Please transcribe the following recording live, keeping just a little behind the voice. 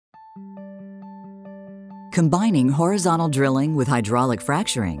Combining horizontal drilling with hydraulic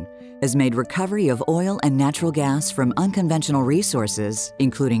fracturing has made recovery of oil and natural gas from unconventional resources,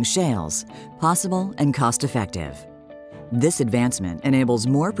 including shales, possible and cost-effective. This advancement enables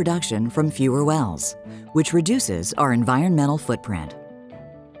more production from fewer wells, which reduces our environmental footprint.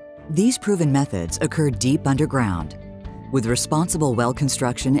 These proven methods occur deep underground. With responsible well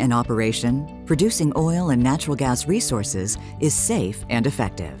construction and operation, producing oil and natural gas resources is safe and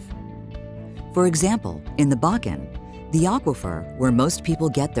effective. For example, in the Bakken, the aquifer, where most people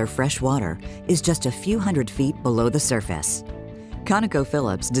get their fresh water, is just a few hundred feet below the surface.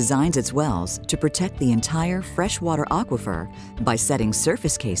 ConocoPhillips designs its wells to protect the entire freshwater aquifer by setting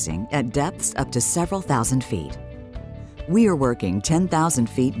surface casing at depths up to several thousand feet. We are working 10,000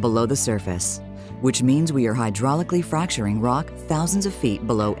 feet below the surface, which means we are hydraulically fracturing rock thousands of feet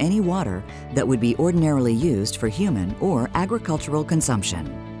below any water that would be ordinarily used for human or agricultural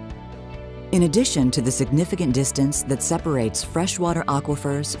consumption. In addition to the significant distance that separates freshwater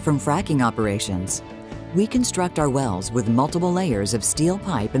aquifers from fracking operations, we construct our wells with multiple layers of steel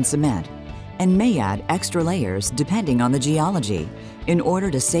pipe and cement, and may add extra layers depending on the geology in order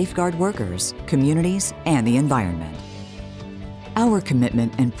to safeguard workers, communities, and the environment. Our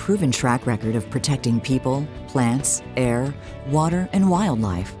commitment and proven track record of protecting people, plants, air, water, and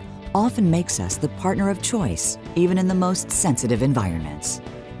wildlife often makes us the partner of choice, even in the most sensitive environments.